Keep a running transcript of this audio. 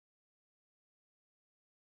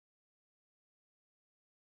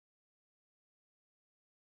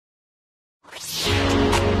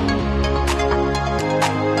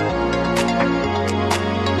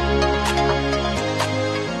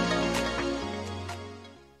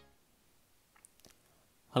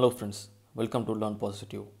Hello friends, welcome to Learn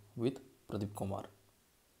Positive with Pradeep Kumar.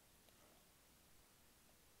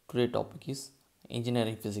 Today's topic is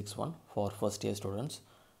Engineering Physics 1 for first year students,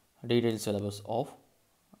 detailed syllabus of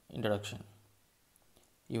Introduction.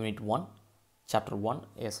 Unit 1, Chapter 1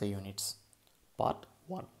 SI Units, Part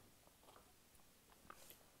 1.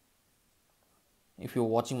 If you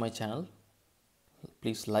are watching my channel,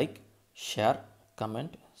 please like, share,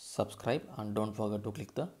 comment, subscribe and don't forget to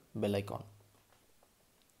click the bell icon.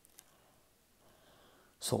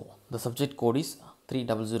 So, the subject code is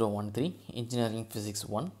 30013 Engineering Physics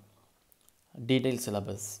 1 Detailed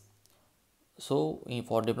Syllabus. So,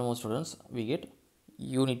 for diploma students, we get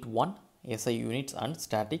Unit 1 SI Units and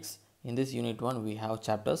Statics. In this Unit 1, we have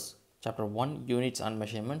chapters Chapter 1 Units and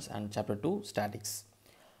Measurements and Chapter 2 Statics.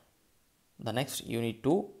 The next Unit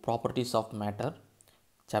 2 Properties of Matter,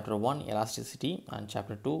 Chapter 1 Elasticity and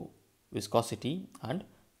Chapter 2 Viscosity and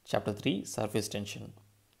Chapter 3 Surface Tension.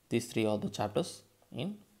 These three are the chapters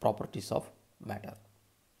in Properties of Matter.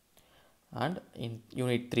 And in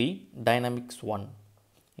Unit 3 Dynamics 1.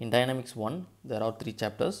 In Dynamics 1 there are three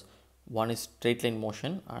chapters. One is straight line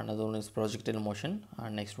motion, another one is projectile motion,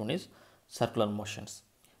 and next one is circular motions.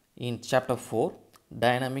 In Chapter 4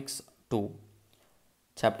 Dynamics 2,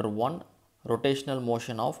 Chapter 1 Rotational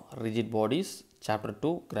motion of rigid bodies, Chapter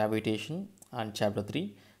 2 Gravitation and Chapter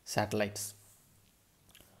 3 Satellites.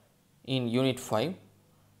 In Unit 5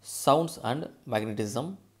 Sounds and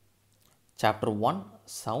Magnetism, Chapter 1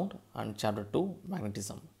 Sound and Chapter 2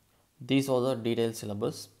 Magnetism. These are the detailed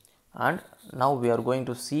syllabus, and now we are going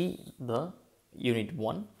to see the Unit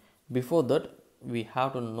 1. Before that, we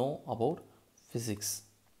have to know about physics.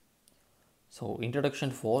 So, introduction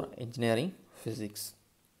for engineering physics.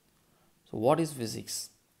 So, what is physics?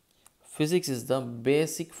 Physics is the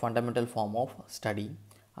basic fundamental form of study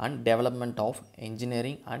and development of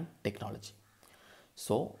engineering and technology.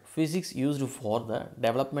 So, physics used for the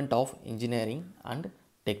development of engineering and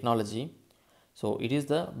technology. So, it is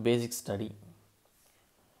the basic study.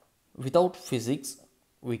 Without physics,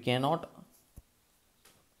 we cannot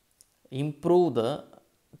improve the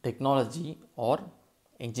technology or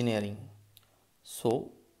engineering.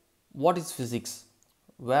 So, what is physics?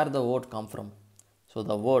 Where the word come from? So,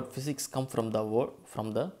 the word physics come from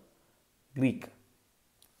the Greek.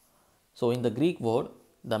 So, in the Greek word,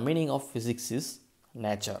 the meaning of physics is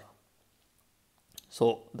nature.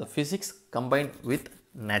 So, the physics combined with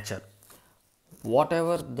nature.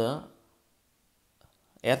 Whatever the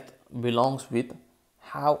earth belongs with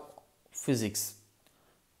have physics,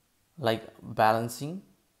 like balancing,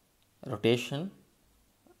 rotation,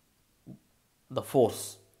 the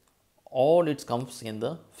force, all it comes in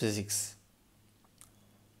the physics.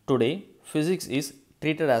 Today, physics is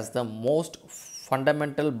treated as the most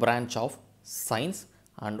fundamental branch of science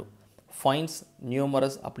and finds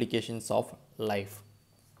numerous applications of life.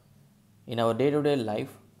 In our day-to-day life,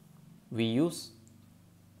 we use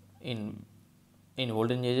in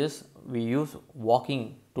olden ages we use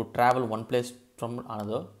walking to travel one place from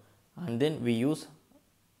another, and then we use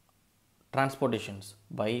transportations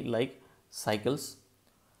by like cycles,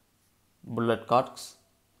 bullet carts.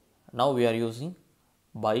 Now we are using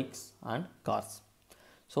bikes and cars.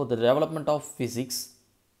 So the development of physics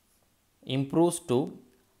improves to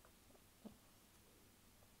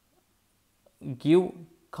give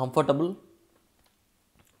comfortable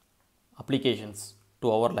applications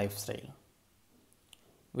to our lifestyle.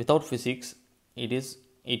 Without physics,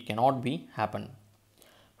 it cannot be happen.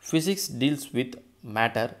 Physics deals with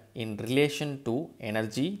matter in relation to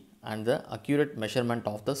energy and the accurate measurement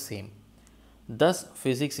of the same. Thus,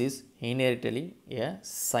 physics is inherently a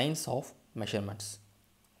science of measurements.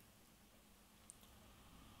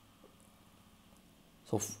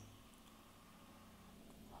 So,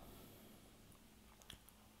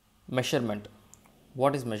 measurement.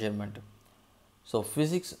 What is measurement? So,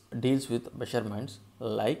 physics deals with measurements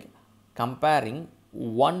like comparing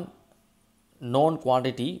one known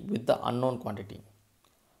quantity with the unknown quantity.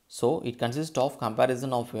 So, it consists of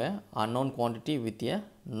comparison of a unknown quantity with a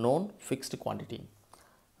known fixed quantity.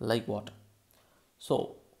 Like what?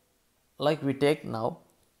 So, like we take now,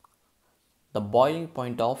 the boiling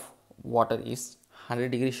point of water is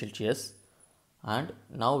 100 degrees Celsius, and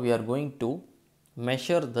now we are going to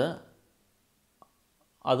measure the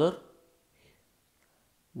other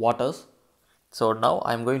waters. So, now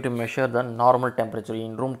I am going to measure the normal temperature.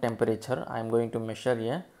 In room temperature, I am going to measure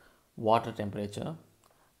a water temperature,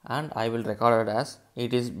 and I will record it as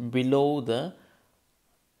it is below the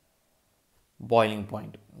boiling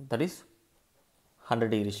point, that is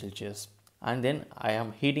 100 degrees Celsius, and then I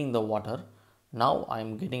am heating the water. Now I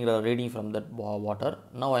am getting a reading from that water.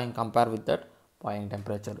 Now I am compare with that boiling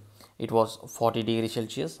temperature. It was 40 degrees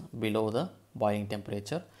Celsius below the boiling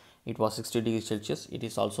temperature. It was 60 degrees Celsius. It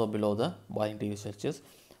is also below the boiling degree Celsius.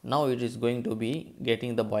 Now it is going to be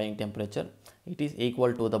getting the boiling temperature. It is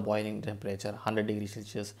equal to the boiling temperature 100 degrees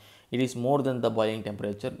Celsius. It is more than the boiling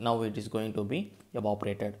temperature. Now it is going to be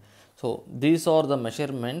evaporated. So these are the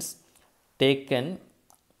measurements taken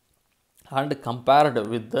and compared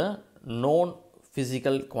with the known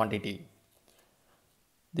physical quantity.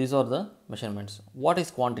 These are the measurements. What is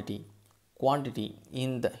quantity? Quantity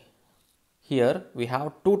in the here we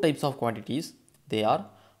have two types of quantities. They are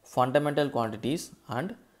fundamental quantities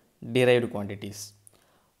and derived quantities.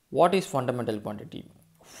 What is fundamental quantity?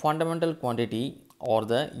 Fundamental quantity are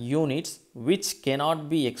the units which cannot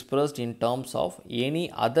be expressed in terms of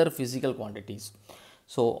any other physical quantities.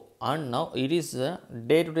 So, and now it is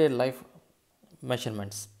day-to-day life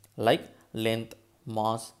measurements like length,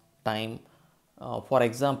 mass, time. For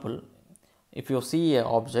example, if you see an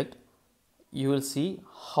object, you will see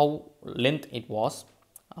how length it was,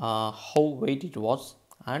 how weight it was,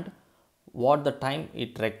 and what the time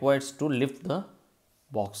it requires to lift the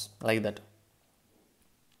box, like that.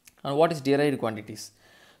 And what is derived quantities?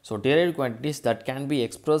 So derived quantities that can be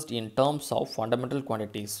expressed in terms of fundamental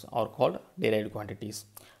quantities are called derived quantities,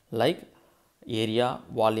 like area,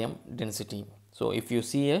 volume, density. So if you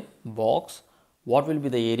see a box, what will be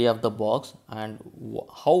the area of the box and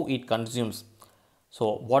how it consumes.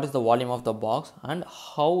 So what is the volume of the box and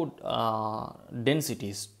how dense it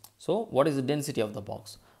is. So what is the density of the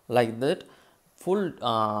box? Like that, full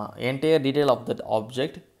entire detail of that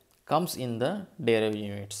object comes in the derived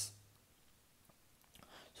units.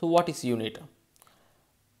 So what is unit?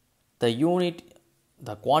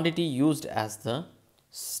 The quantity used as the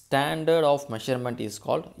standard of measurement is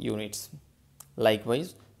called units.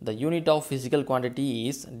 Likewise, the unit of physical quantity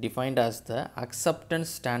is defined as the acceptance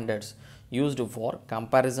standards used for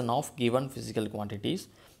comparison of given physical quantities.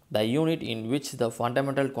 The unit in which the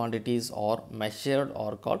fundamental quantities are measured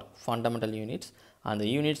are called fundamental units, and the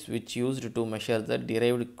units which used to measure the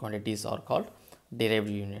derived quantities are called derived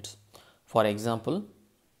units. For example,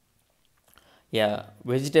 a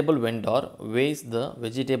vegetable vendor weighs the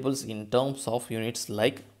vegetables in terms of units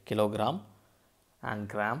like kilogram and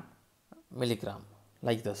gram, milligram,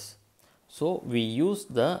 like this. So we use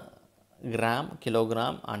the gram,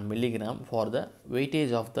 kilogram and milligram for the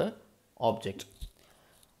weightage of the object.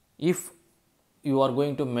 If you are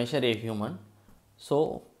going to measure a human,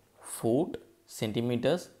 so foot,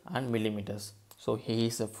 centimeters and millimeters. So he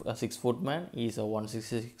is a 6 foot man, he is a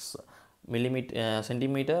 166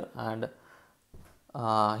 centimeter, and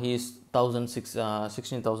he is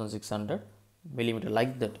 16,600 millimeter,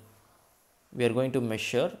 like that. We are going to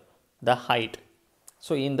measure the height.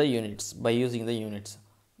 So in the units, by using the units,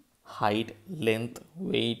 height, length,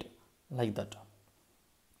 weight, like that.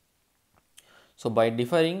 So by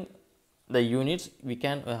defining the units, we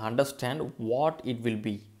can understand what it will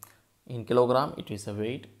be. In kilogram, it is a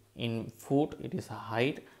weight. In foot, it is a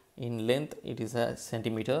height. In length, it is a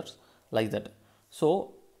centimeters, like that.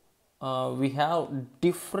 So we have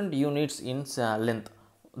different units in length,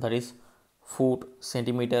 that is foot,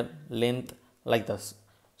 centimeter, length, like this.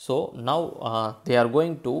 So now they are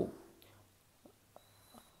going to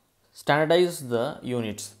standardize the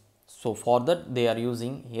units. So for that they are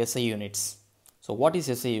using SI units. So what is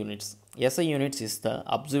SI units? SI units is the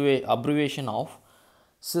abbreviation of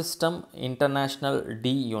System International D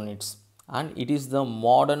units, and it is the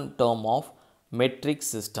modern term of metric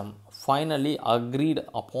system, finally agreed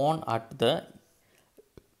upon at the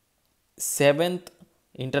 7th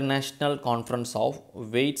International Conference of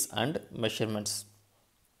Weights and Measurements.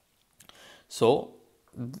 So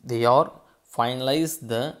they are finalized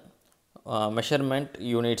the measurement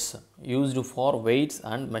units used for weights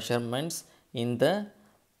and measurements in the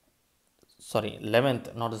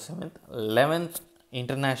 11th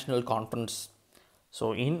International Conference,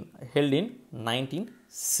 so held in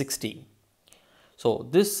 1960. So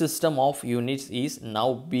this system of units is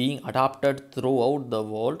now being adopted throughout the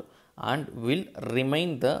world and will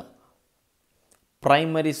remain the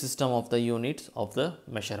primary system of the units of the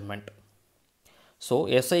measurement. So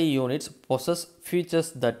SI units possess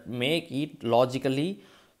features that make it logically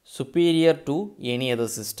superior to any other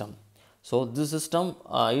system. So this system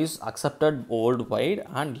is accepted worldwide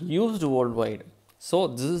and used worldwide. So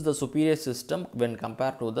this is the superior system when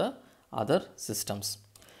compared to the other systems.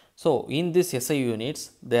 So in this SI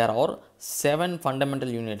units, there are 7 fundamental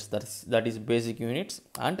units, that is basic units,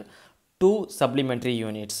 and 2 supplementary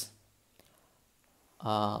units.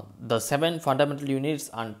 The 7 fundamental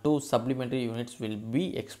units and 2 supplementary units will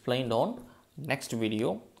be explained on next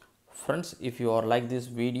video. Friends, if you are like this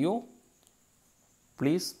video,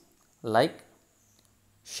 Please like,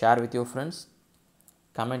 share with your friends,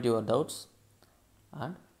 comment your doubts,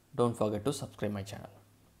 and don't forget to subscribe my channel.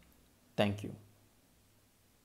 Thank you.